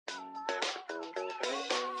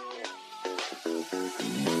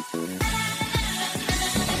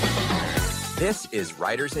This is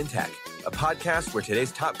Writers in Tech, a podcast where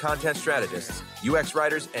today's top content strategists, UX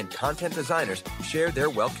writers, and content designers share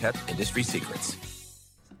their well-kept industry secrets.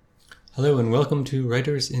 Hello and welcome to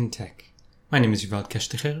Writers in Tech. My name is Yuval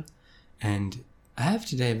Keshticher, and I have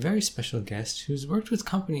today a very special guest who's worked with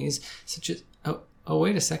companies such as... Oh,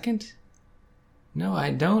 wait a second. No,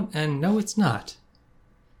 I don't, and no, it's not.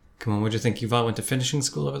 Come on, what'd you think? Yuval went to finishing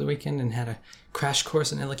school over the weekend and had a crash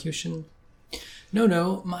course in elocution?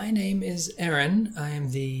 No, my name is Aaron. I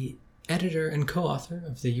am the editor and co-author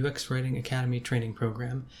of the UX Writing Academy training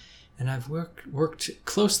program, and I've worked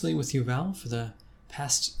closely with Yuval for the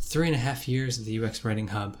past 3.5 years at the UX Writing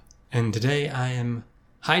Hub. And today I am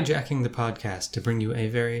hijacking the podcast to bring you a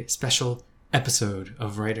very special episode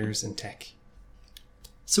of Writers in Tech.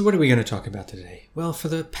 So what are we going to talk about today? Well, for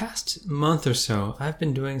the past month or so, I've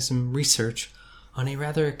been doing some research on a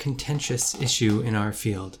rather contentious issue in our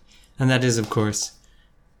field. And that is, of course,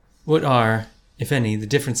 what are, if any, the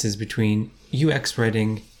differences between UX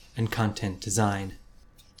writing and content design.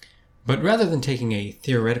 But rather than taking a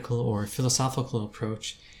theoretical or philosophical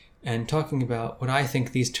approach and talking about what I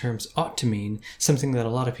think these terms ought to mean, something that a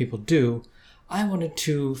lot of people do, I wanted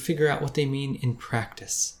to figure out what they mean in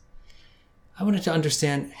practice. I wanted to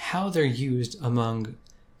understand how they're used among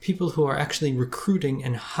people who are actually recruiting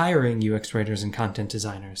and hiring UX writers and content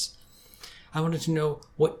designers. I wanted to know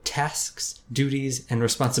what tasks, duties, and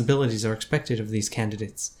responsibilities are expected of these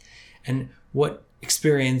candidates, and what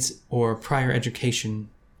experience or prior education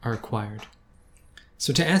are required.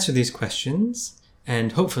 So to answer these questions,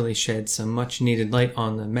 and hopefully shed some much needed light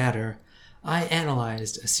on the matter, I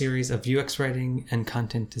analyzed a series of UX writing and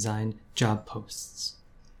content design job posts.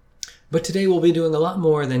 But today we'll be doing a lot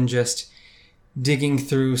more than just digging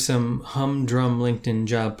through some humdrum LinkedIn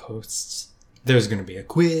job posts. There's going to be a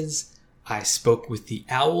quiz. I spoke with the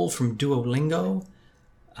owl from Duolingo.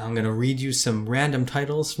 I'm going to read you some random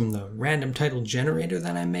titles from the random title generator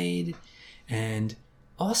that I made. And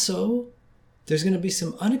also, there's going to be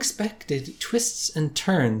some unexpected twists and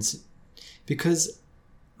turns because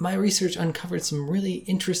my research uncovered some really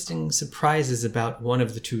interesting surprises about one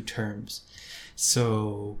of the two terms.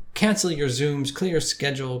 So cancel your Zooms, clear your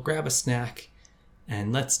schedule, grab a snack,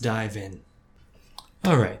 and let's dive in.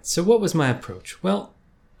 All right, so what was my approach? Well,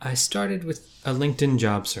 I started with a LinkedIn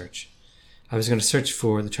job search. I was going to search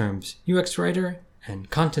for the terms UX writer and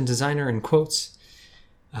content designer in quotes,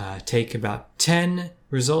 take about 10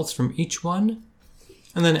 results from each one,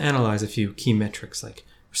 and then analyze a few key metrics like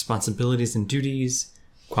responsibilities and duties,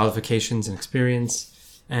 qualifications and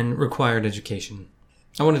experience, and required education.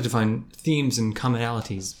 I wanted to find themes and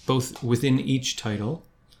commonalities both within each title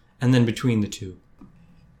and then between the two.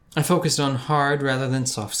 I focused on hard rather than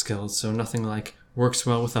soft skills, so nothing like works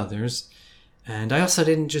well with others. And I also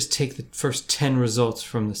didn't just take the first 10 results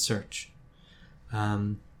from the search.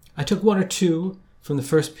 I took one or two from the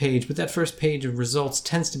first page, but that first page of results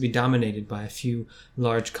tends to be dominated by a few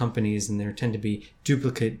large companies, and there tend to be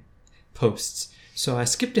duplicate posts. So I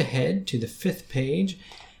skipped ahead to the 5th page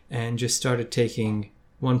and just started taking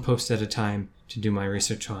one post at a time to do my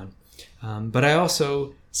research on. But I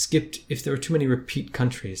also skipped if there were too many repeat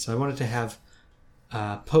countries. So I wanted to have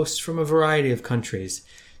posts from a variety of countries,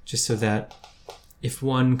 just so that if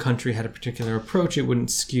one country had a particular approach, it wouldn't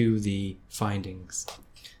skew the findings.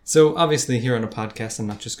 So obviously here on a podcast, I'm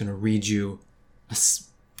not just going to read you a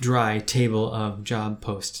dry table of job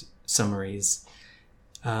post summaries.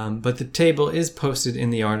 But the table is posted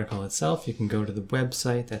in the article itself. You can go to the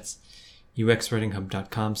website. That's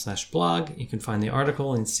uxwritinghub.com/blog. You can find the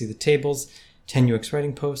article and see the tables, 10 UX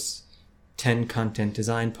writing posts, 10 content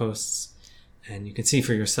design posts, and you can see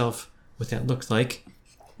for yourself what that looks like.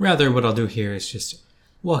 Rather, what I'll do here is just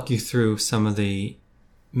walk you through some of the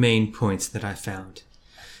main points that I found.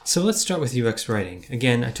 So let's start with UX writing.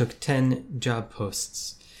 Again, I took 10 job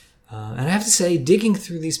posts. And I have to say, digging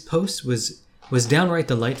through these posts was downright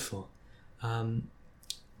delightful.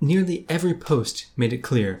 Nearly every post made it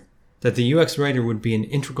clear that the UX writer would be an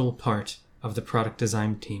integral part of the product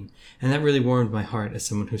design team. And that really warmed my heart as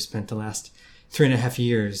someone who spent the last 3.5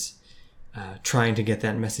 years trying to get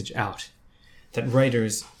that message out, that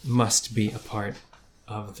writers must be a part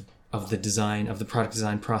of the design, of the product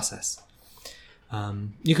design process.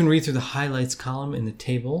 You can read through the highlights column in the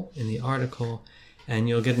table, in the article, and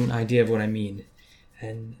you'll get an idea of what I mean.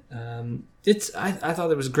 And I thought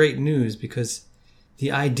it was great news because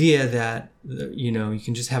the idea that, you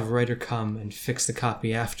can just have a writer come and fix the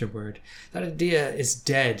copy afterward, that idea is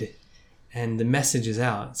dead and the message is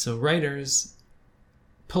out. So writers,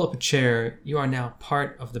 pull up a chair. You are now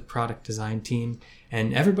part of the product design team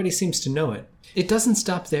and everybody seems to know it. It doesn't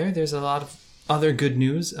stop there. There's a lot of other good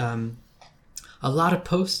news. A lot of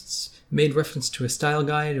posts made reference to a style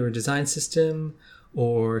guide or a design system,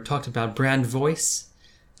 or talked about brand voice.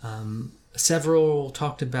 Several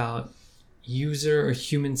talked about user or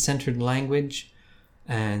human-centered language,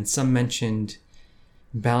 and some mentioned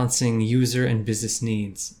balancing user and business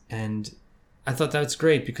needs. And I thought that was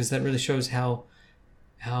great because that really shows how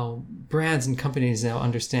brands and companies now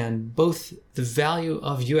understand both the value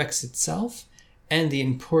of UX itself and the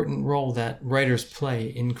important role that writers play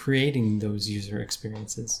in creating those user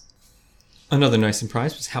experiences. Another nice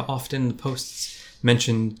surprise was how often the posts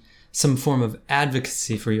mentioned some form of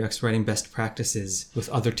advocacy for UX writing best practices with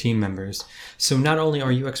other team members. So not only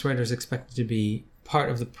are UX writers expected to be part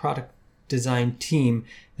of the product design team,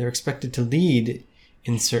 they're expected to lead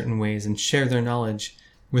in certain ways and share their knowledge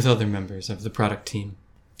with other members of the product team.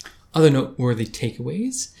 Other noteworthy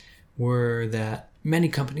takeaways were that many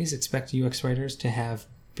companies expect UX writers to have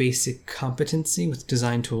basic competency with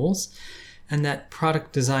design tools, and that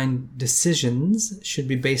product design decisions should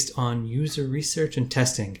be based on user research and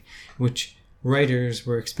testing, which writers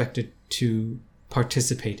were expected to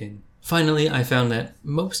participate in. Finally, I found that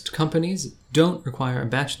most companies don't require a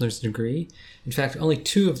bachelor's degree. In fact, only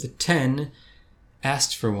 2 of the 10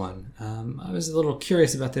 asked for one. I was a little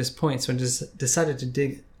curious about this point, so I just decided to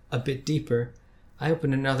dig a bit deeper. I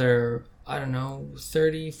opened another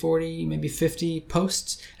 30, 40, maybe 50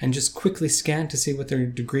 posts and just quickly scanned to see what their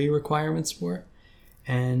degree requirements were.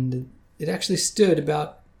 And it actually stood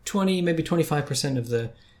about 20, maybe 25% of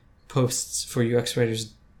the posts for UX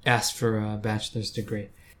writers asked for a bachelor's degree.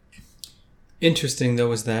 Interesting, though,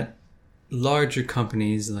 was that larger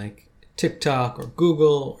companies like TikTok or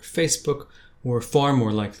Google or Facebook were far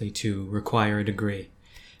more likely to require a degree.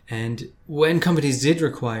 And when companies did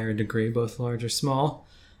require a degree, both large or small,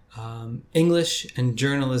 English and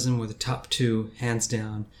journalism were the top 2, hands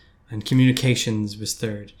down, and communications was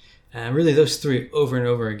third. Really, those 3 over and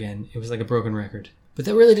over again. It was like a broken record. But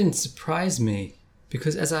that really didn't surprise me,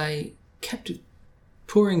 because as I kept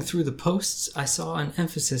pouring through the posts, I saw an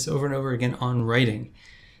emphasis over and over again on writing.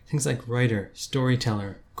 Things like writer,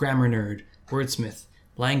 storyteller, grammar nerd, wordsmith,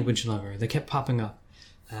 language lover, they kept popping up.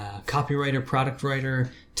 Copywriter, product writer,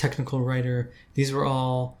 technical writer, these were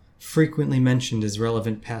all frequently mentioned as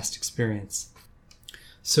relevant past experience.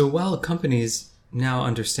 So while companies now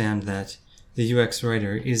understand that the UX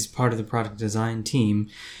writer is part of the product design team,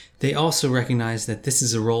 they also recognize that this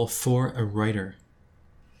is a role for a writer.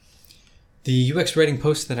 The UX writing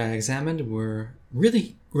posts that I examined were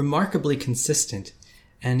really remarkably consistent,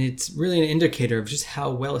 and it's really an indicator of just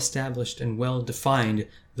how well established and well defined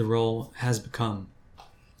the role has become.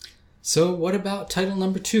 So what about title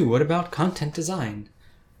number 2? What about content design?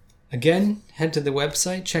 Again, head to the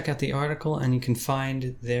website, check out the article, and you can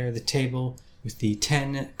find there the table with the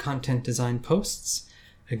 10 content design posts.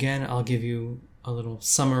 Again, I'll give you a little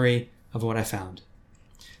summary of what I found.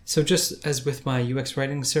 So just as with my UX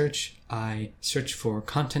writing search, I searched for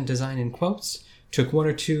content design in quotes, took 1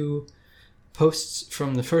 or 2 posts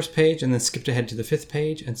from the first page, and then skipped ahead to the 5th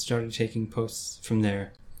page and started taking posts from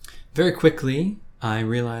there. Very quickly, I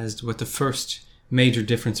realized what the first major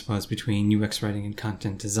difference was between UX writing and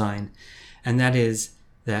content design, and that is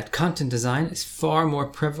that content design is far more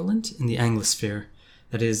prevalent in the Anglosphere,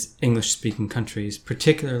 that is, English-speaking countries,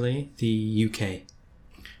 particularly the UK.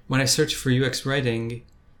 When I searched for UX writing,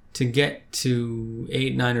 to get to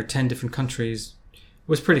 8, 9, or 10 different countries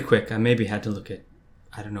was pretty quick. I maybe had to look at,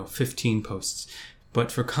 15 posts.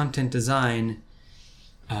 But for content design,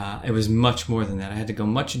 it was much more than that. I had to go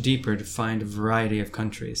much deeper to find a variety of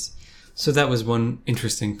countries. So that was one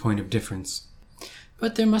interesting point of difference.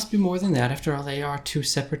 But there must be more than that. After all, they are 2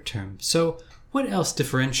 separate terms. So what else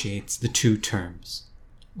differentiates the 2 terms?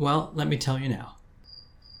 Well, let me tell you now.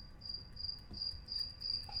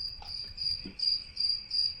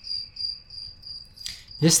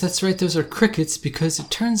 Yes, that's right. Those are crickets, because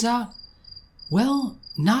it turns out, well,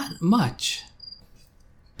 not much.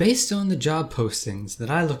 Based on the job postings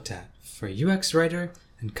that I looked at for UX writer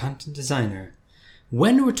and content designer,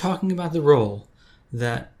 when we're talking about the role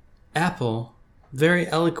that Apple very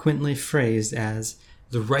eloquently phrased as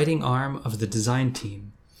the writing arm of the design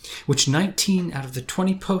team, which 19 out of the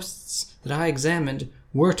 20 posts that I examined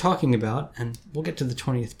were talking about, and we'll get to the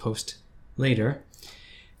 20th post later,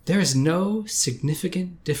 there is no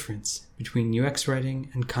significant difference between UX writing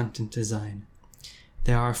and content design.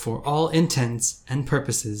 They are, for all intents and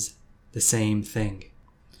purposes, the same thing.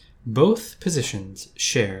 Both positions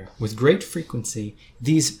share with great frequency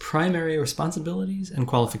these primary responsibilities and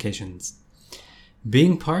qualifications: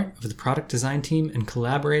 being part of the product design team and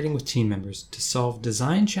collaborating with team members to solve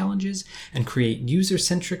design challenges and create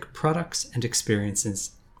user-centric products and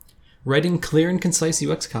experiences, writing clear and concise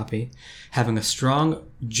UX copy, having a strong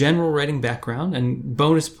general writing background and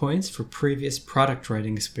bonus points for previous product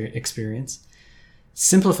writing experience,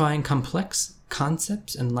 simplifying complex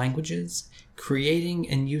concepts and languages, creating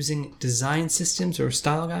and using design systems or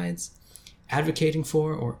style guides, advocating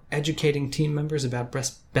for or educating team members about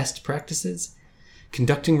best practices,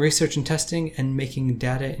 conducting research and testing, and making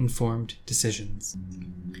data-informed decisions.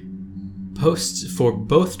 Posts for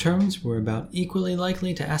both terms were about equally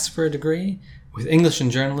likely to ask for a degree, with English and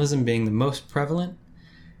journalism being the most prevalent.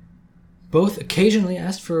 Both occasionally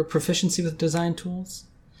asked for proficiency with design tools.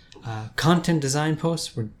 Content design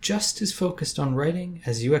posts were just as focused on writing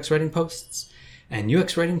as UX writing posts, and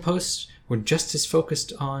UX writing posts were just as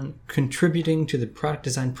focused on contributing to the product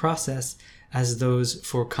design process as those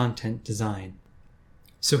for content design.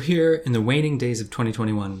 So here, in the waning days of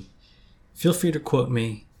 2021, feel free to quote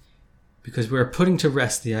me, because we are putting to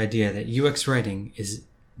rest the idea that UX writing is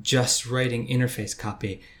just writing interface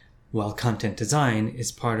copy, while content design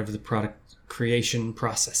is part of the product creation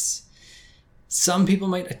process. Some people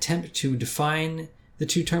might attempt to define the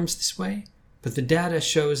two terms this way, but the data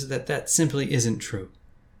shows that that simply isn't true.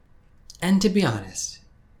 And to be honest,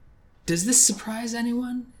 does this surprise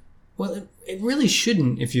anyone? Well, it really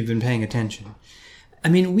shouldn't if you've been paying attention. I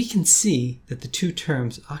mean, we can see that the two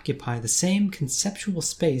terms occupy the same conceptual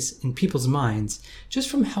space in people's minds just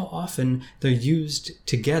from how often they're used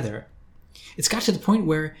together. It's got to the point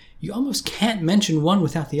where you almost can't mention one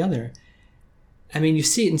without the other. I mean, you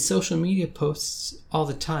see it in social media posts all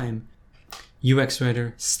the time. UX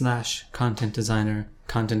writer / content designer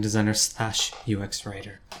 / UX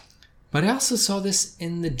writer. But I also saw this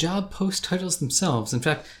in the job post titles themselves. In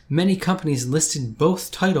fact, many companies listed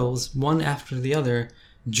both titles, one after the other,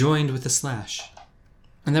 joined with a slash.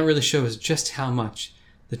 And that really shows just how much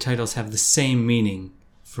the titles have the same meaning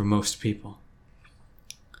for most people.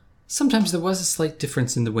 Sometimes there was a slight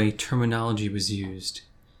difference in the way terminology was used.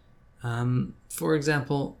 For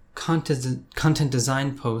example, content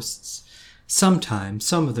design posts, sometimes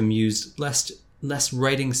some of them used less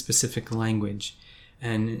writing-specific language,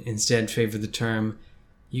 and instead favor the term,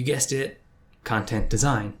 you guessed it, content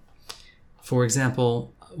design. For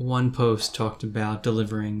example, one post talked about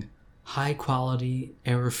delivering high-quality,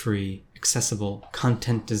 error-free, accessible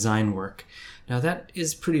content design work. Now that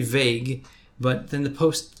is pretty vague, but then the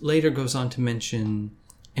post later goes on to mention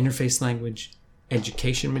interface language,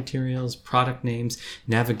 education materials, product names,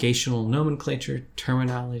 navigational nomenclature,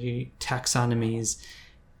 terminology, taxonomies,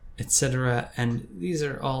 etc. And these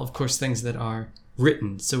are all, of course, things that are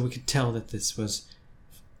written, so we could tell that this was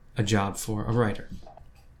a job for a writer.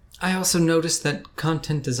 I also noticed that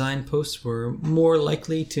content design posts were more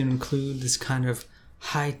likely to include this kind of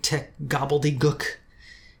high-tech gobbledygook.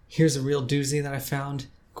 Here's a real doozy that I found.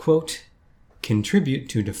 Quote, contribute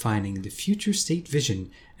to defining the future state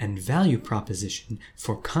vision and value proposition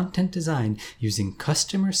for content design using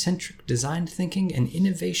customer-centric design thinking and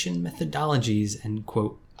innovation methodologies, end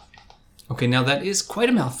quote. Okay, now that is quite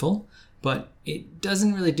a mouthful, but it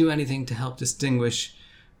doesn't really do anything to help distinguish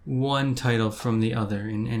one title from the other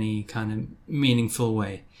in any kind of meaningful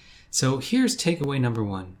way. So here's takeaway number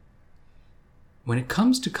one. When it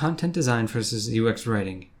comes to content design versus UX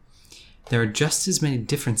writing, there are just as many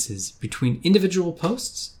differences between individual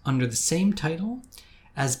posts under the same title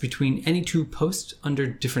as between any two posts under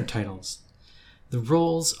different titles. The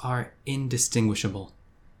roles are indistinguishable.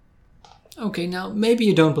 Okay, now maybe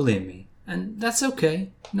you don't believe me, and that's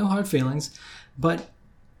okay, no hard feelings, but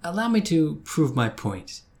allow me to prove my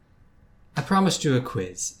point. I promised you a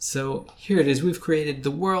quiz, so here it is. We've created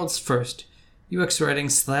the world's first UX writing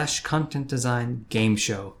 / content design game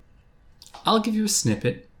show. I'll give you a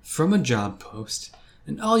snippet from a job post,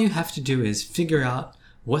 and all you have to do is figure out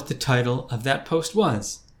what the title of that post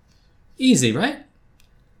was. Easy, right?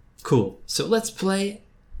 Cool. So let's play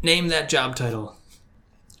Name That Job Title.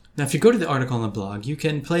 Now, if you go to the article on the blog, you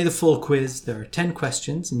can play the full quiz. There are 10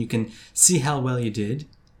 questions, and you can see how well you did.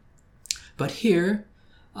 But here,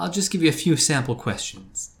 I'll just give you a few sample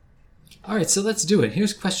questions. All right, so let's do it.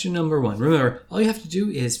 Here's question number 1. Remember, all you have to do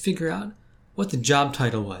is figure out what the job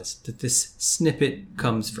title was that this snippet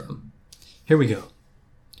comes from. Here we go.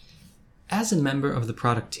 As a member of the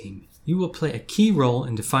product team, you will play a key role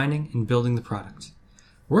in defining and building the product.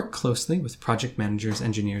 Work closely with project managers,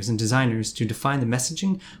 engineers, and designers to define the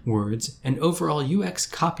messaging, words, and overall UX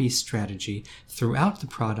copy strategy throughout the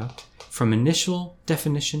product from initial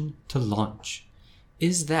definition to launch.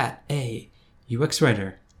 Is that A, UX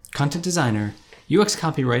writer, content designer, UX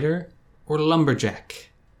copywriter, or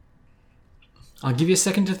lumberjack? I'll give you a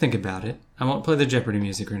second to think about it. I won't play the Jeopardy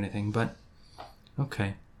music or anything, but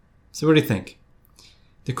okay. So what do you think?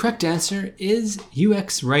 The correct answer is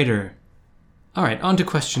UX writer. All right, on to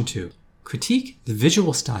question 2. Critique the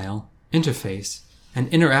visual style, interface, and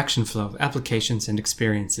interaction flow of applications and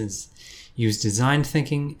experiences. Use design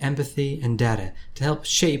thinking, empathy, and data to help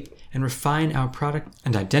shape and refine our product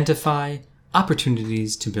and identify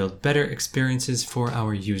opportunities to build better experiences for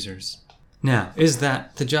our users. Now, is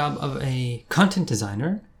that the job of a content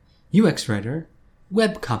designer, UX writer,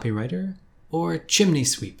 web copywriter, or chimney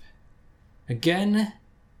sweep? Again,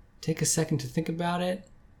 take a second to think about it.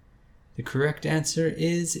 The correct answer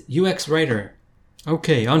is UX writer.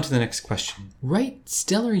 Okay, on to the next question. Write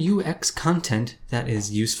stellar UX content that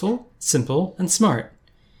is useful, simple, and smart.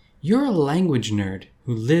 You're a language nerd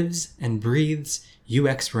who lives and breathes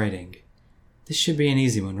UX writing. This should be an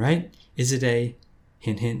easy one, right? Is it a,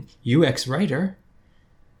 hint hint, UX writer,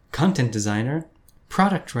 content designer,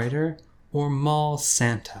 product writer, or mall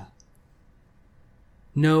Santa?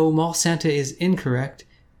 No, mall Santa is incorrect.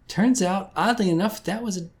 Turns out, oddly enough, that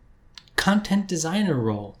was a content designer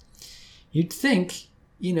role. You'd think,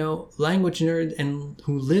 language nerd and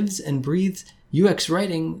who lives and breathes UX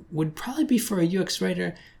writing would probably be for a UX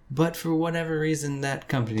writer, but for whatever reason, that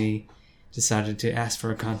company decided to ask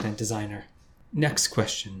for a content designer. Next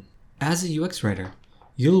question. As a UX writer,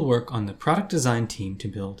 you'll work on the product design team to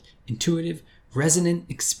build intuitive, resonant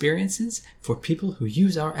experiences for people who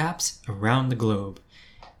use our apps around the globe.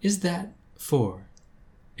 Is that for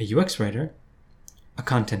a UX writer, a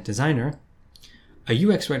content designer, a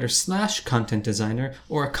UX writer / content designer,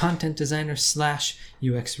 or a content designer /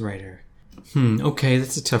 UX writer? Okay,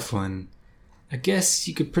 that's a tough one. I guess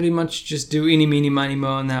you could pretty much just do eeny, meeny, miny,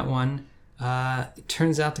 mo on that one. It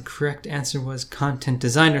turns out the correct answer was content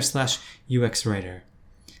designer / UX writer.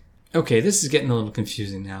 Okay, this is getting a little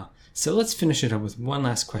confusing now. So let's finish it up with one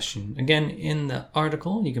last question. Again, in the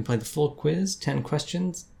article, you can play the full quiz, 10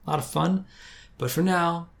 questions, a lot of fun. But for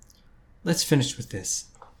now, let's finish with this.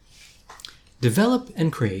 Develop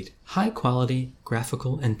and create high-quality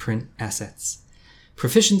graphical and print assets.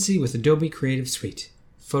 Proficiency with Adobe Creative Suite,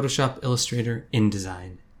 Photoshop, Illustrator,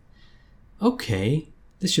 InDesign. Okay,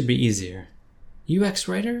 this should be easier. UX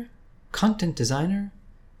writer, content designer,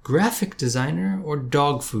 graphic designer, or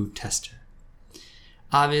dog food tester?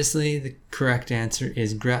 Obviously, the correct answer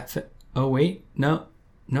is Oh, wait, no,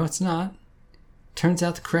 it's not. Turns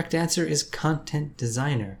out the correct answer is content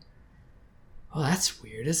designer. Oh, that's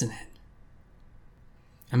weird, isn't it?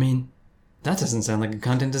 I mean, that doesn't sound like a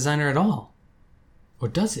content designer at all. Or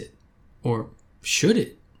does it? Or should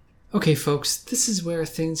it? Okay, folks, this is where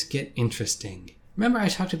things get interesting. Remember I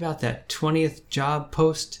talked about that 20th job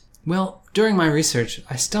post? Well, during my research,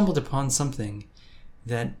 I stumbled upon something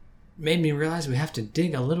that made me realize we have to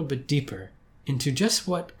dig a little bit deeper into just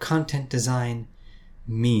what content design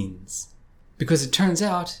means. Because it turns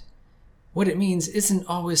out what it means isn't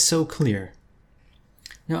always so clear.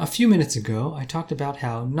 Now, a few minutes ago, I talked about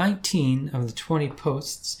how 19 of the 20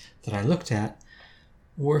 posts that I looked at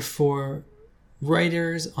were for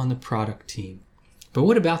writers on the product team. But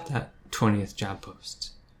what about that 20th job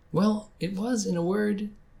post? Well, it was, in a word,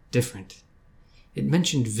 different. It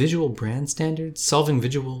mentioned visual brand standards, solving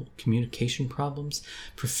visual communication problems,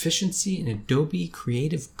 proficiency in Adobe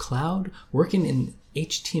Creative Cloud, working in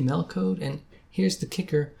HTML code, and here's the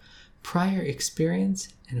kicker, prior experience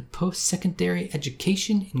and a post-secondary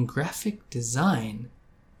education in graphic design.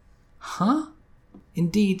 Huh?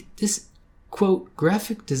 Indeed, this, quote,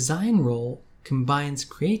 graphic design role combines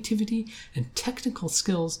creativity and technical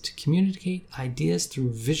skills to communicate ideas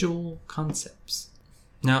through visual concepts.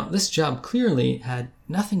 Now, this job clearly had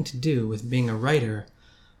nothing to do with being a writer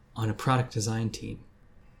on a product design team.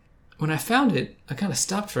 When I found it, I kind of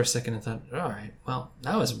stopped for a second and thought, all right, well,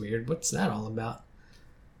 that was weird. What's that all about?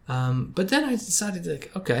 But then I decided,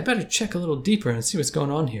 okay, I better check a little deeper and see what's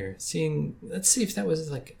going on here. Let's see if that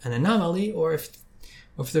was like an anomaly or if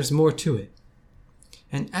there's more to it.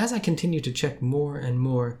 And as I continued to check more and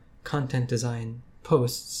more content design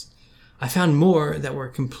posts, I found more that were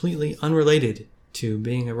completely unrelated to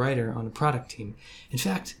being a writer on a product team. In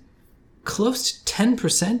fact, close to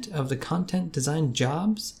 10% of the content design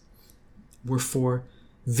jobs were for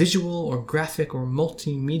visual or graphic or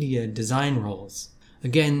multimedia design roles.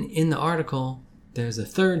 Again, in the article, there's a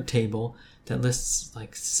third table that lists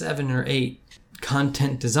like 7 or 8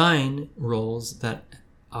 content design roles that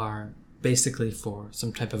are basically for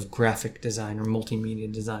some type of graphic design or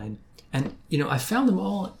multimedia design. And, I found them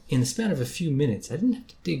all in the span of a few minutes. I didn't have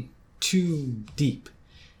to dig too deep.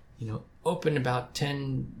 Open about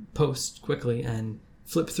 10 posts quickly and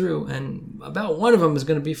flip through, and about one of them is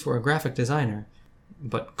going to be for a graphic designer,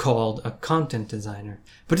 but called a content designer.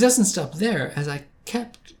 But it doesn't stop there. As I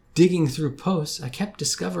kept digging through posts, I kept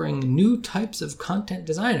discovering new types of content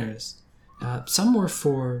designers. Some were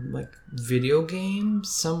for like video games,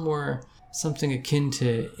 some were something akin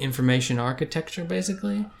to information architecture,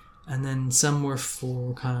 basically, and then some were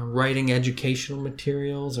for kind of writing educational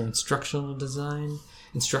materials or instructional design,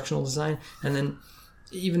 and then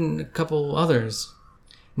even a couple others.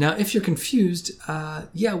 Now, if you're confused,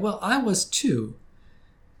 I was too.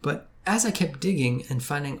 But as I kept digging and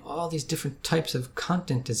finding all these different types of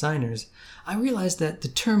content designers, I realized that the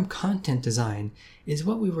term content design is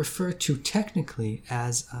what we refer to technically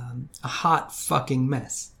as a hot fucking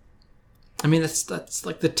mess. I mean, that's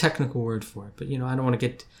like the technical word for it, but I don't want to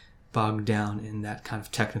get bogged down in that kind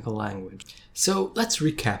of technical language. So let's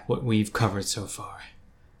recap what we've covered so far.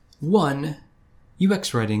 1.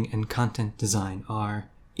 UX writing and content design are,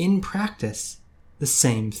 in practice, the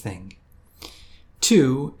same thing.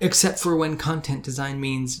 2, except for when content design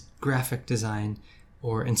means graphic design,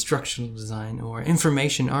 or instructional design, or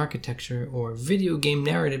information architecture, or video game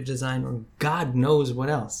narrative design, or God knows what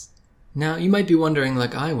else. Now, you might be wondering,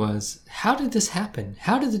 like I was, how did this happen?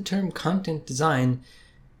 How did the term content design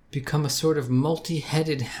become a sort of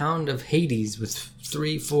multi-headed hound of Hades with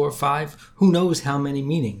 3, 4, 5, who knows how many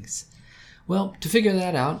meanings? Well, to figure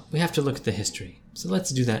that out, we have to look at the history. So let's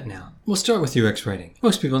do that now. We'll start with UX writing.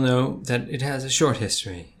 Most people know that it has a short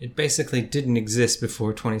history. It basically didn't exist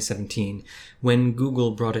before 2017, when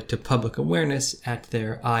Google brought it to public awareness at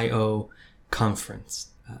their I/O conference.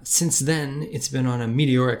 Since then, it's been on a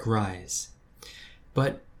meteoric rise.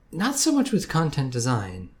 But not so much with content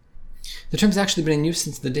design. The term's actually been in use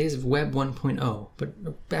since the days of Web 1.0,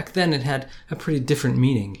 but back then it had a pretty different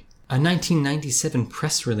meaning. A 1997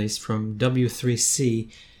 press release from W3C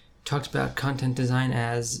talked about content design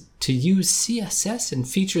as to use CSS and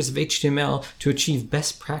features of HTML to achieve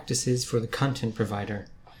best practices for the content provider.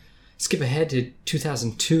 Skip ahead to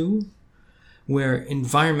 2002, where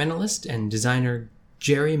environmentalist and designer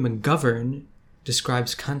Jerry McGovern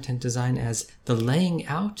describes content design as the laying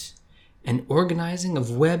out and organizing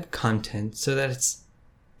of web content so that it's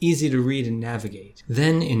easy to read and navigate.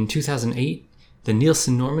 Then in 2008, the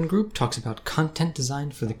Nielsen Norman Group talks about content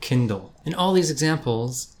design for the Kindle. In all these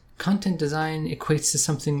examples, content design equates to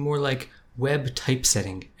something more like web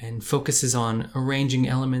typesetting and focuses on arranging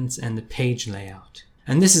elements and the page layout.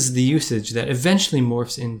 And this is the usage that eventually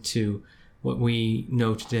morphs into what we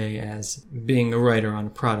know today as being a writer on a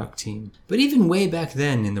product team. But even way back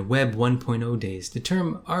then in the Web 1.0 days, the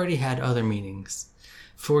term already had other meanings.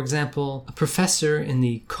 For example, a professor in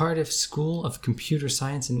the Cardiff School of Computer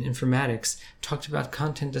Science and Informatics talked about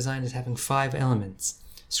content design as having 5 elements: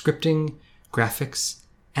 scripting, graphics,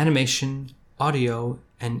 animation, audio,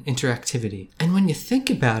 and interactivity. And when you think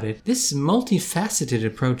about it, this multifaceted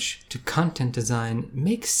approach to content design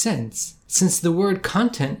makes sense, since the word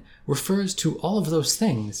content refers to all of those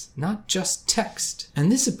things, not just text.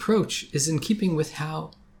 And this approach is in keeping with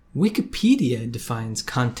how Wikipedia defines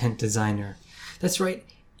content designer. That's right,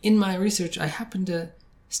 in my research I happened to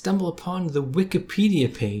stumble upon the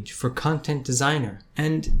Wikipedia page for content designer,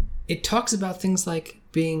 and it talks about things like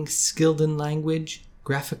being skilled in language,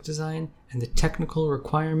 graphic design, and the technical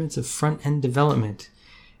requirements of front-end development.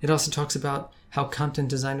 It also talks about how content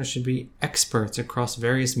designers should be experts across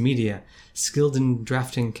various media, skilled in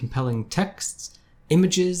drafting compelling texts,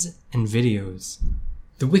 images, and videos.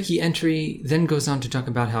 The wiki entry then goes on to talk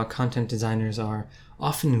about how content designers are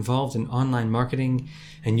often involved in online marketing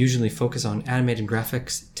and usually focus on animated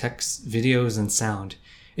graphics, text, videos, and sound.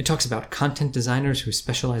 It talks about content designers who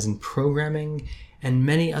specialize in programming and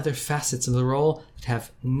many other facets of the role that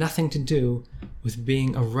have nothing to do with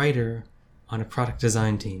being a writer on a product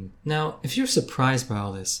design team. Now, if you're surprised by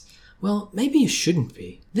all this, well, maybe you shouldn't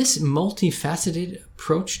be. This multifaceted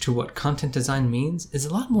approach to what content design means is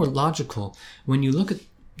a lot more logical when you look at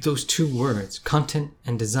those two words, content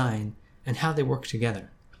and design, and how they work together.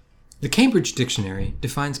 The Cambridge Dictionary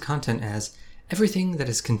defines content as everything that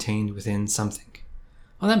is contained within something.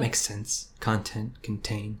 Well, that makes sense. Content,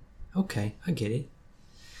 contain. Okay, I get it.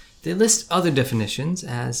 They list other definitions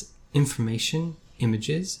as information,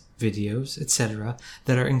 images, videos, etc.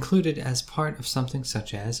 that are included as part of something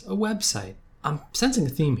such as a website. I'm sensing a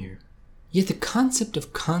theme here. Yet the concept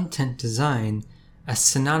of content design, as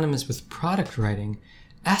synonymous with product writing,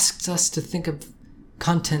 asks us to think of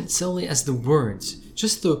content solely as the words,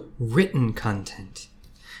 just the written content.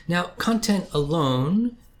 Now, content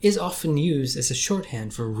alone is often used as a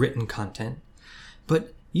shorthand for written content,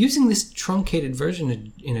 but using this truncated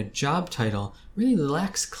version in a job title really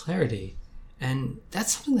lacks clarity, and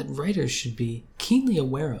that's something that writers should be keenly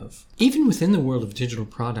aware of. Even within the world of digital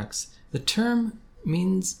products, the term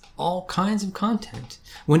means all kinds of content.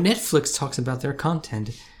 When Netflix talks about their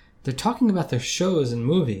content, they're talking about their shows and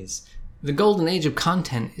movies. The golden age of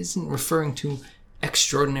content isn't referring to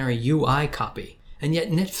extraordinary UI copy. And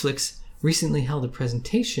yet Netflix recently held a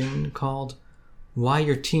presentation called Why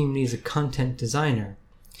Your Team Needs a Content Designer,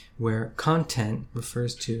 where content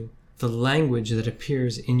refers to the language that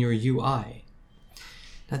appears in your UI.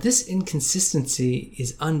 Now, this inconsistency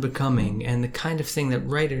is unbecoming and the kind of thing that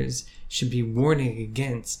writers should be warning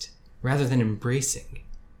against rather than embracing.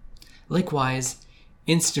 Likewise,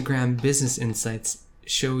 Instagram business insights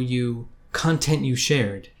show you content you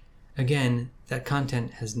shared. Again, that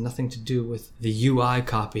content has nothing to do with the UI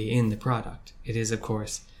copy in the product. It is, of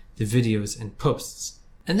course, the videos and posts.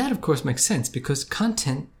 And that, of course, makes sense because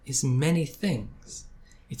content is many things.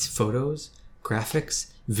 It's photos,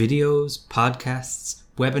 graphics, videos, podcasts,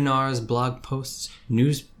 webinars, blog posts,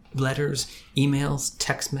 newsletters, emails,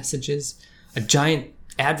 text messages, a giant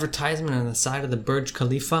advertisement on the side of the Burj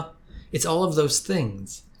Khalifa. It's all of those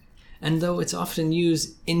things. And though it's often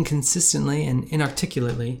used inconsistently and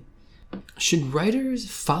inarticulately, should writers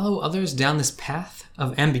follow others down this path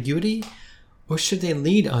of ambiguity, or should they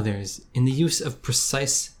lead others in the use of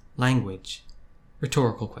precise language?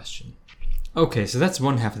 Rhetorical question. Okay, so that's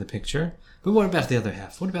one half of the picture, but what about the other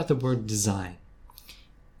half? What about the word design?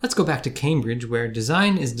 Let's go back to Cambridge, where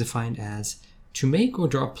design is defined as to make or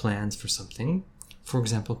draw plans for something, for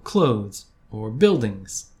example, clothes or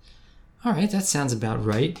buildings. All right, that sounds about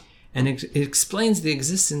right, and it explains the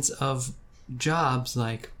existence of jobs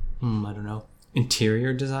like,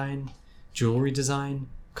 interior design, jewelry design,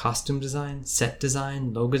 costume design, set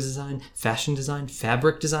design, logo design, fashion design,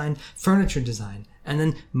 fabric design, furniture design, and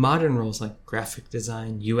then modern roles like graphic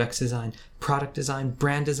design, UX design, product design,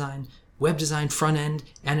 brand design, web design, front end,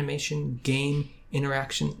 animation, game,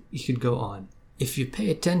 interaction. You could go on. If you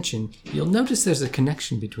pay attention, you'll notice there's a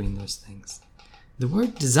connection between those things. The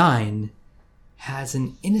word design has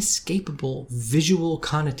an inescapable visual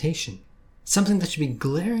connotation, something that should be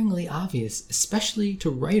glaringly obvious, especially to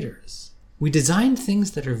writers. We design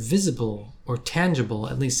things that are visible or tangible,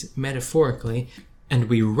 at least metaphorically, and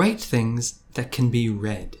we write things that can be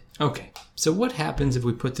read. Okay, so what happens if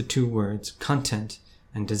we put the two words, content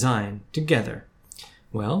and design, together?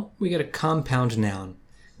 Well, we get a compound noun,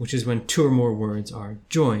 which is when two or more words are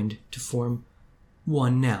joined to form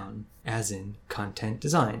one noun, as in content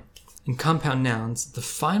design. In compound nouns, the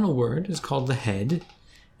final word is called the head,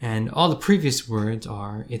 and all the previous words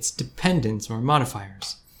are its dependents or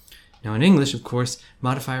modifiers. Now in English, of course,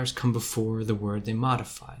 modifiers come before the word they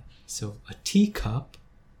modify. So a teacup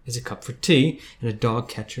is a cup for tea, and a dog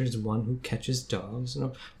catcher is one who catches dogs, and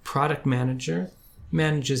a product manager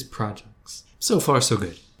manages projects. So far, so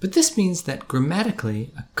good. But this means that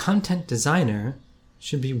grammatically, a content designer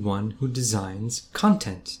should be one who designs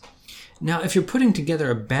content. Now, if you're putting together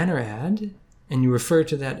a banner ad, and you refer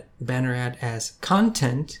to that banner ad as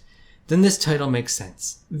content, then this title makes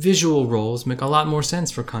sense. Visual roles make a lot more sense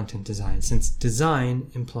for content design, since design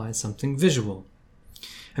implies something visual.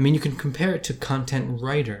 I mean, you can compare it to content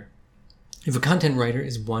writer. If a content writer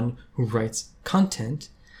is one who writes content,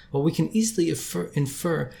 well, we can easily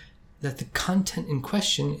infer that the content in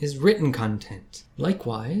question is written content.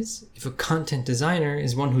 Likewise, if a content designer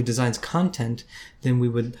is one who designs content, then we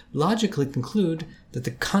would logically conclude that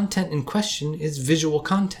the content in question is visual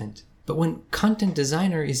content. But when content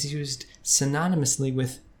designer is used synonymously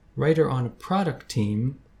with writer on a product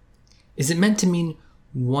team, is it meant to mean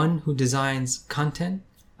one who designs content,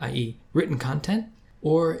 i.e. written content?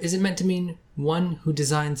 Or is it meant to mean one who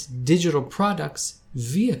designs digital products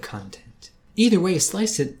via content? Either way you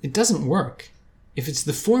slice it, it doesn't work. If it's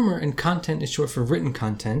the former and content is short for written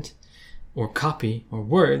content, or copy, or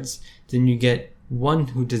words, then you get one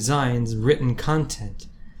who designs written content.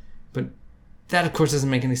 But that, of course, doesn't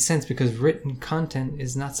make any sense because written content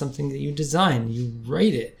is not something that you design. You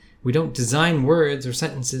write it. We don't design words or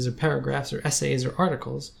sentences or paragraphs or essays or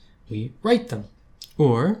articles. We write them.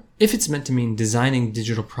 Or, if it's meant to mean designing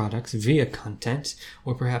digital products via content,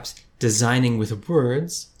 or perhaps designing with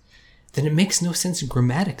words, then it makes no sense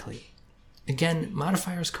grammatically. Again,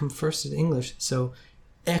 modifiers come first in English, so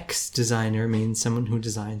X designer means someone who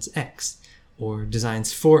designs X, or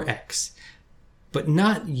designs for X, but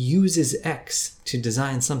not uses X to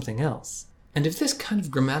design something else. And if this kind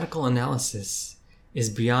of grammatical analysis is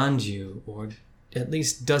beyond you, or at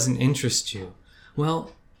least doesn't interest you,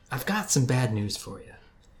 well, I've got some bad news for you.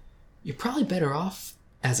 You're probably better off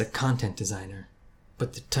as a content designer,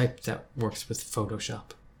 but the type that works with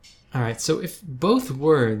Photoshop. Alright, so if both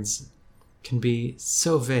words can be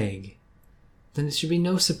so vague, then it should be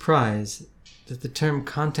no surprise that the term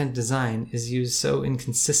content design is used so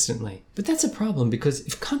inconsistently. But that's a problem, because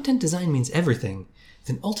if content design means everything,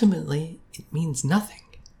 then ultimately it means nothing.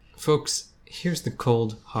 Folks, here's the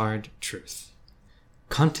cold, hard truth.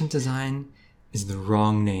 Content design is the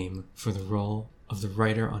wrong name for the role of the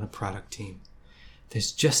writer on a product team.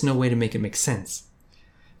 There's just no way to make it make sense.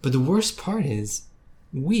 But the worst part is,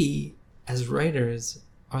 we, as writers,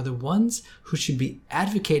 are the ones who should be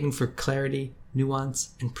advocating for clarity,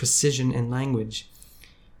 nuance, and precision in language.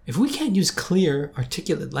 If we can't use clear,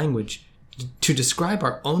 articulate language to describe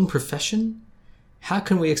our own profession, how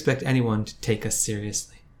can we expect anyone to take us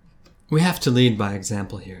seriously? We have to lead by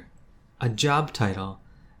example here. A job title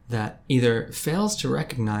that either fails to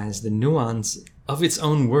recognize the nuance of its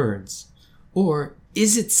own words, or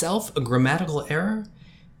is itself a grammatical error,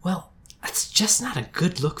 well, that's just not a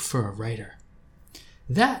good look for a writer.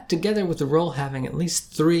 That, together with the role having at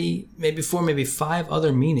least 3, maybe 4, maybe 5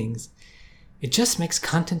 other meanings, it just makes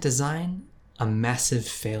content design a massive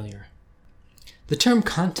failure. The term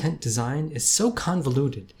content design is so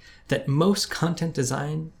convoluted that most content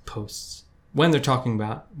design posts, when they're talking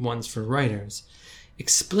about ones for writers,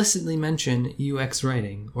 explicitly mention UX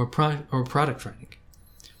writing or product writing.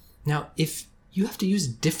 Now, if you have to use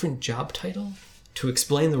a different job title to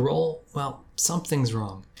explain the role, well, something's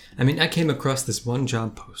wrong. I mean, I came across this one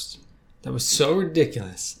job post that was so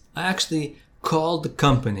ridiculous. I actually called the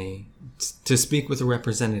company to speak with a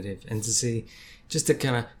representative and to see, just to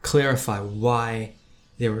kind of clarify why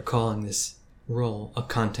they were calling this role a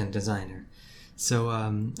content designer. So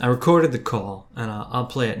I recorded the call, and I'll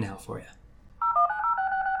play it now for you.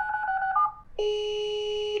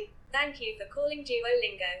 Thank you for calling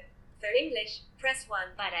Duolingo. For English, press 1.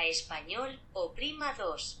 Para español, oprima 2.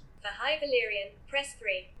 For High Valyrian, press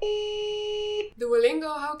 3.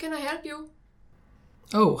 Duolingo, how can I help you?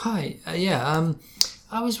 Oh, hi.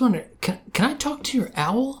 I was wondering, can I talk to your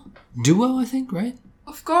owl? Duo, I think, right?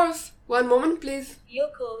 Of course. One moment, please. Your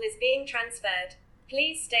call is being transferred.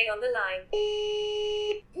 Please stay on the line.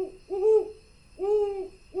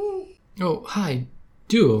 Oh, hi.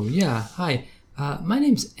 Duo, yeah, hi. My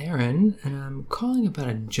name's Aaron, and I'm calling about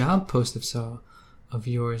a job post of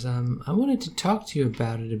yours. I wanted to talk to you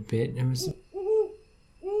about it a bit.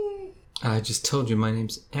 I just told you my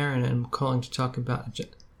name's Aaron, and I'm calling to talk about a job.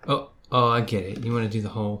 Oh, I get it. You want to do the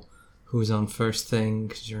whole who's on first thing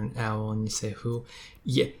because you're an owl and you say who.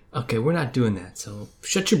 Yeah, okay, we're not doing that, so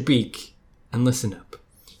shut your beak and listen up.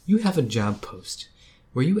 You have a job post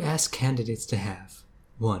where you ask candidates to have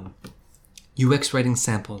 1. UX writing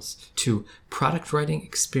samples. 2. Product writing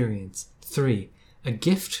experience. 3. A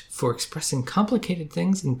gift for expressing complicated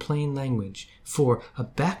things in plain language. 4. A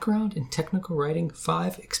background in technical writing.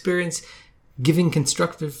 5. Experience giving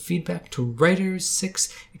constructive feedback to writers.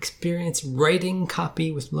 6. Experience writing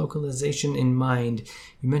copy with localization in mind.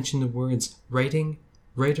 You mentioned the words writing,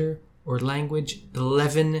 writer, or language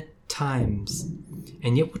 11 times.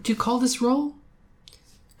 And yet, what do you call this role?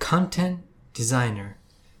 Content designer.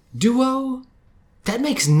 Duo? That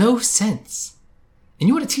makes no sense. And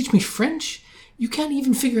you want to teach me French? You can't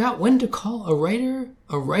even figure out when to call a writer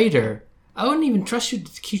a writer. I wouldn't even trust you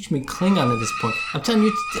to teach me Klingon at this point. I'm telling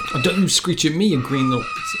you, don't you screech at me, you green little...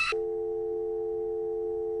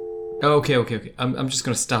 Okay. I'm just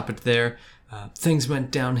going to stop it there. Things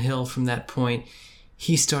went downhill from that point.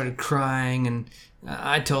 He started crying, and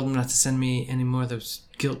I told him not to send me any more of those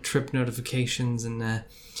guilt trip notifications, and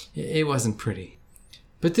it wasn't pretty.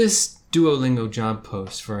 But this Duolingo job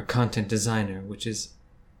post for a content designer, which is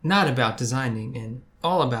not about designing and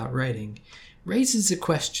all about writing, raises a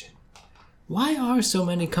question. Why are so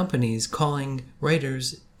many companies calling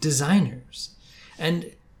writers designers?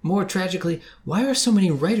 And more tragically, why are so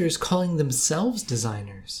many writers calling themselves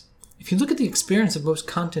designers? If you look at the experience of most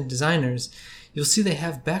content designers, you'll see they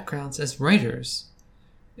have backgrounds as writers,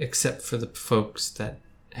 except for the folks that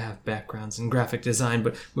have backgrounds in graphic design,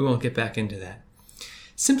 but we won't get back into that.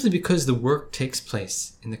 Simply because the work takes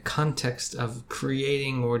place in the context of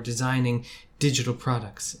creating or designing digital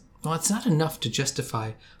products. Well, it's not enough to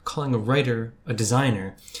justify calling a writer a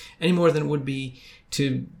designer, any more than it would be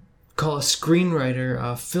to call a screenwriter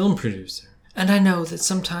a film producer. And I know that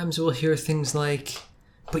sometimes we'll hear things like,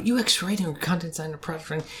 but UX writing or content design or product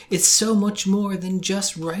writing, it's so much more than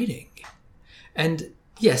just writing. And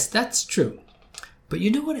yes, that's true. But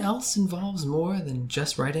you know what else involves more than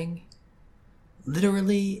just writing?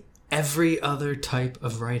 Literally every other type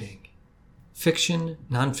of writing. Fiction,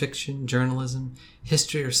 nonfiction, journalism,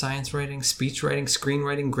 history or science writing, speech writing,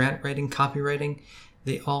 screenwriting, grant writing, copywriting,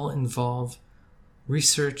 they all involve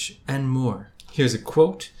research and more. Here's a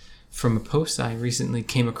quote from a post I recently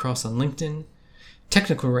came across on LinkedIn.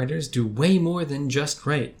 Technical writers do way more than just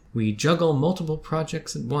write. We juggle multiple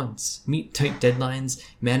projects at once, meet tight deadlines,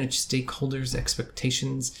 manage stakeholders'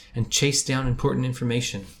 expectations, and chase down important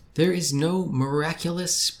information. There is no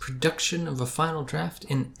miraculous production of a final draft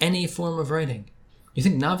in any form of writing. You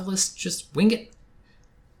think novelists just wing it?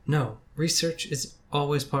 No, research is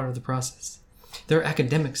always part of the process. There are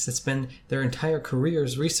academics that spend their entire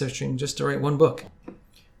careers researching just to write one book.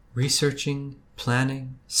 Researching,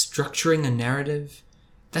 planning, structuring a narrative,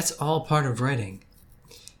 that's all part of writing.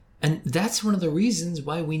 And that's one of the reasons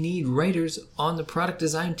why we need writers on the product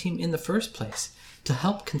design team in the first place, to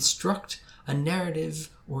help construct a narrative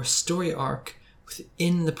or story arc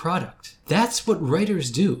within the product. That's what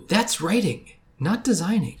writers do. That's writing, not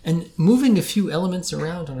designing. And moving a few elements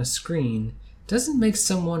around on a screen doesn't make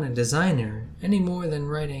someone a designer any more than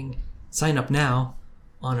writing "sign up now"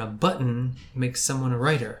 on a button makes someone a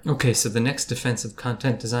writer. Okay, so the next defense of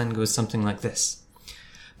content design goes something like this.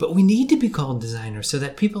 But we need to be called designers so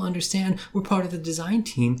that people understand we're part of the design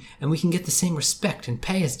team and we can get the same respect and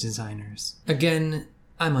pay as designers. Again,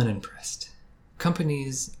 I'm unimpressed.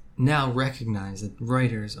 Companies now recognize that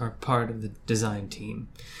writers are part of the design team.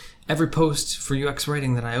 Every post for UX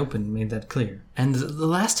writing that I opened made that clear. And the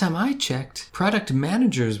last time I checked, product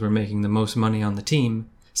managers were making the most money on the team.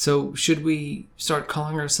 So should we start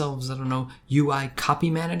calling ourselves, UI copy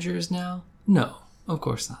managers now? No, of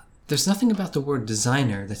course not. There's nothing about the word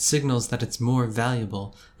designer that signals that it's more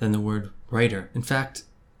valuable than the word writer. In fact,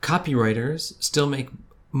 copywriters still make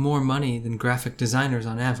more money than graphic designers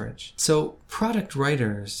on average. So product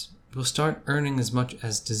writers will start earning as much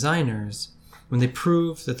as designers when they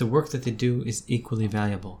prove that the work that they do is equally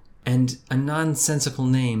valuable. And a nonsensical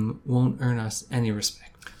name won't earn us any respect.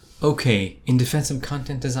 Okay, in defense of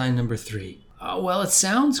content design number 3. Well, it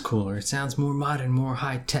sounds cooler. It sounds more modern, more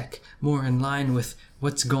high-tech, more in line with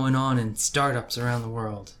what's going on in startups around the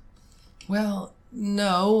world. Well,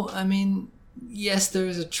 no. Yes, there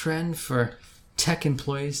is a trend for tech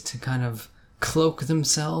employees to kind of cloak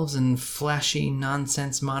themselves in flashy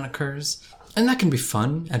nonsense monikers. And that can be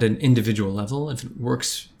fun at an individual level if it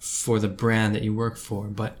works for the brand that you work for.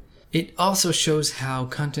 But it also shows how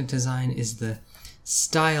content design is the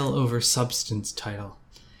style over substance title.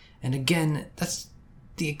 And again, that's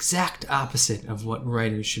the exact opposite of what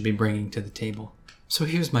writers should be bringing to the table. So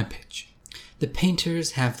here's my pitch. The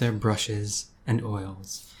painters have their brushes and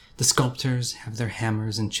oils. The sculptors have their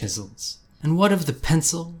hammers and chisels. And what of the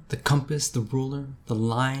pencil, the compass, the ruler, the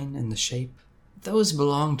line, and the shape? Those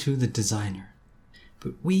belong to the designer.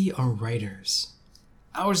 But we are writers.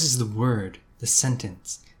 Ours is the word, the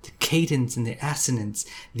sentence, the cadence and the assonance,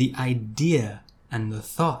 the idea and the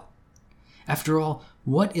thought. After all,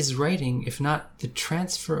 what is writing if not the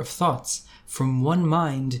transfer of thoughts from one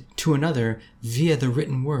mind to another via the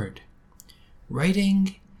written word?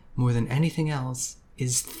 Writing, more than anything else,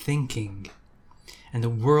 is thinking. And the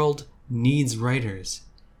world needs writers.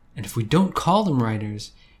 And if we don't call them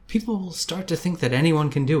writers, people will start to think that anyone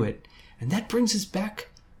can do it. And that brings us back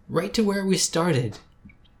right to where we started.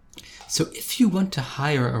 So if you want to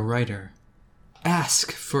hire a writer,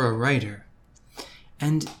 ask for a writer.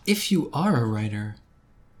 And if you are a writer,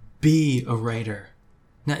 be a writer.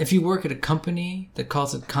 Now, if you work at a company that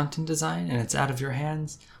calls it content design and it's out of your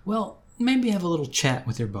hands, well, maybe have a little chat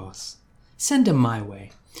with your boss. Send him my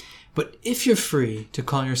way. But if you're free to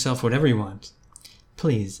call yourself whatever you want,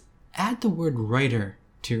 please add the word writer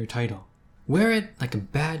to your title. Wear it like a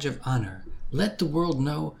badge of honor. Let the world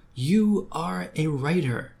know you are a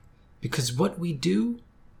writer, because what we do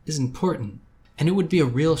is important. And it would be a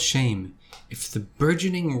real shame if the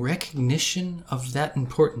burgeoning recognition of that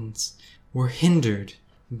importance were hindered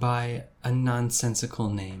by a nonsensical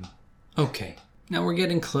name. Okay, now we're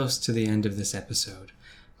getting close to the end of this episode,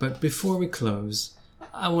 but before we close,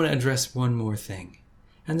 I want to address one more thing,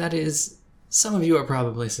 and that is, some of you are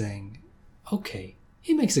probably saying, okay,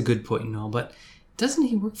 he makes a good point and all, but doesn't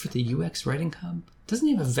he work for the UX Writing Hub? Doesn't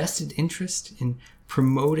he have a vested interest in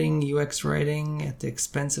promoting UX writing at the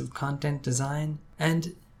expense of content design?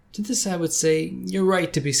 And to this I would say, you're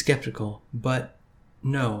right to be skeptical, but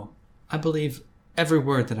no, I believe every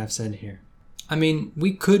word that I've said here.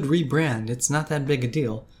 We could rebrand. It's not that big a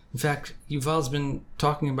deal. In fact, Yuval's been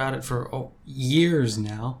talking about it for years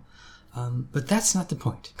now, but that's not the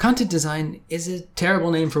point. Content design is a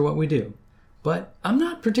terrible name for what we do, but I'm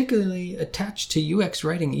not particularly attached to UX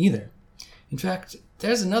writing either. In fact,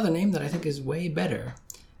 there's another name that I think is way better,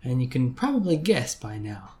 and you can probably guess by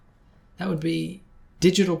now. That would be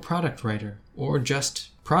digital product writer, or just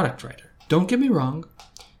product writer. Don't get me wrong,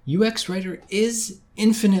 UX writer is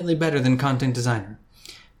infinitely better than content designer,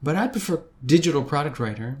 But I prefer digital product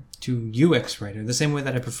writer to UX writer, the same way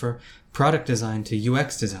that I prefer product design to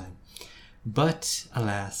UX design. But,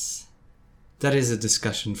 alas, that is a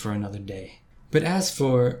discussion for another day. But as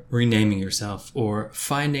for renaming yourself or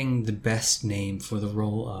finding the best name for the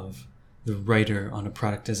role of the writer on a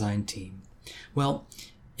product design team, well,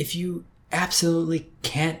 if you absolutely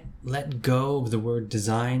can't let go of the word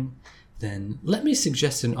design, then let me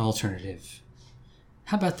suggest an alternative.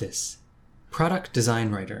 How about this? Product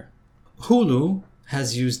design writer. Hulu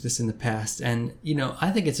has used this in the past, and,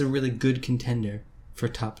 I think it's a really good contender for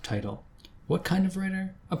top title. What kind of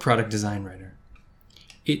writer? A product design writer.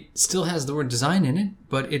 It still has the word design in it,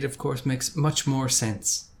 but it of course makes much more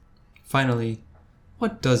sense. Finally,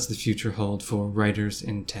 what does the future hold for writers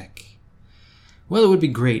in tech? Well, it would be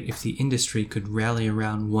great if the industry could rally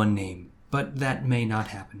around one name, but that may not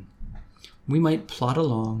happen. We might plod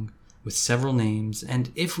along with several names,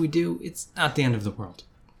 and if we do, it's not the end of the world.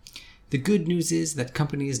 The good news is that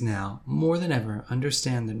companies now, more than ever,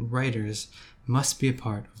 understand that writers must be a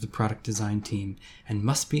part of the product design team and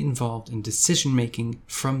must be involved in decision-making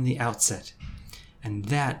from the outset. And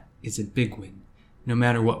that is a big win, no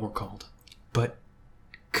matter what we're called. But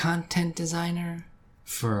content designer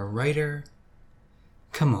for a writer?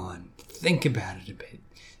 Come on, think about it a bit.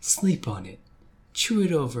 Sleep on it. Chew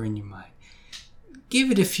it over in your mind.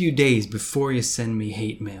 Give it a few days before you send me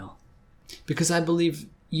hate mail. Because I believe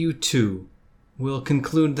you too will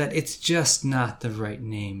conclude that it's just not the right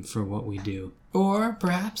name for what we do. Or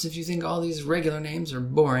perhaps if you think all these regular names are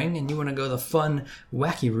boring and you want to go the fun,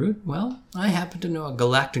 wacky route, well, I happen to know a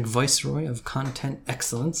galactic viceroy of content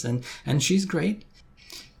excellence, and she's great.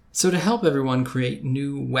 So to help everyone create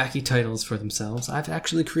new wacky titles for themselves, I've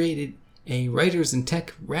actually created a Writers in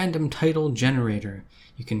Tech random title generator.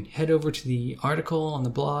 You can head over to the article on the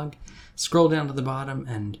blog, scroll down to the bottom,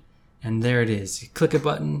 and there it is. You click a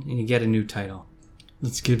button and you get a new title.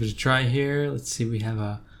 Let's give it a try here. Let's see, we have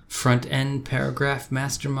a front-end paragraph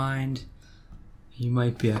mastermind. You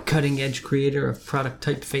might be a cutting-edge creator of product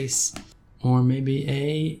typeface, or maybe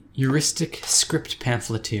a heuristic script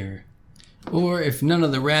pamphleteer. Or if none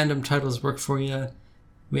of the random titles work for you,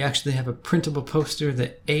 we actually have a printable poster,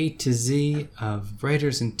 the A to Z of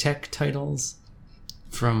Writers in Tech titles,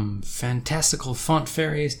 from fantastical font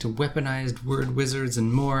fairies to weaponized word wizards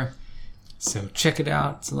and more. So check it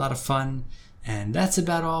out. It's a lot of fun. And that's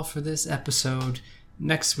about all for this episode.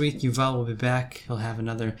 Next week, Yuval will be back. He'll have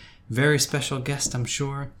another very special guest, I'm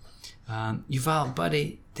sure. Yuval,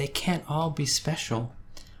 buddy, they can't all be special.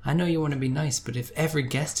 I know you want to be nice, but if every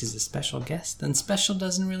guest is a special guest, then special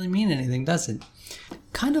doesn't really mean anything, does it?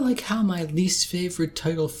 Kind of like how my least favorite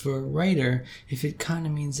title for a writer, if it kind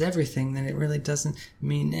of means everything, then it really doesn't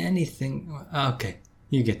mean anything. Okay,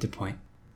 you get the point.